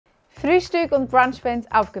Frühstück- und Brunch-Fans,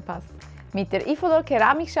 aufgepasst! Mit der ifolor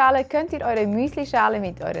Keramikschale könnt ihr eure Müslischale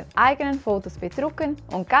mit euren eigenen Fotos bedrucken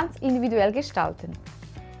und ganz individuell gestalten.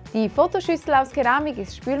 Die Fotoschüssel aus Keramik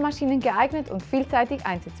ist spülmaschinen geeignet und vielseitig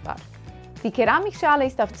einsetzbar. Die Keramikschale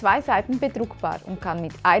ist auf zwei Seiten bedruckbar und kann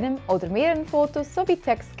mit einem oder mehreren Fotos sowie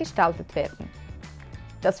Text gestaltet werden.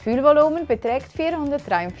 Das Füllvolumen beträgt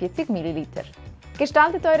 443 ml.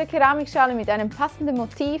 Gestaltet eure Keramikschale mit einem passenden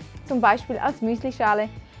Motiv, zum Beispiel als Müslischale,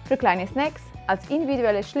 für kleine Snacks, als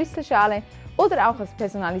individuelle Schlüsselschale oder auch als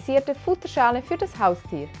personalisierte Futterschale für das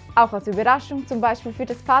Haustier. Auch als Überraschung, zum Beispiel für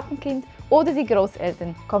das Patenkind oder die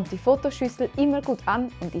Großeltern, kommt die Fotoschüssel immer gut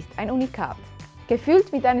an und ist ein Unikat.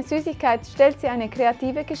 Gefüllt mit einer Süßigkeit stellt sie eine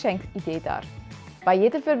kreative Geschenkidee dar. Bei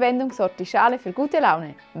jeder Verwendung sorgt die Schale für gute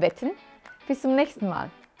Laune. Wetten? Bis zum nächsten Mal!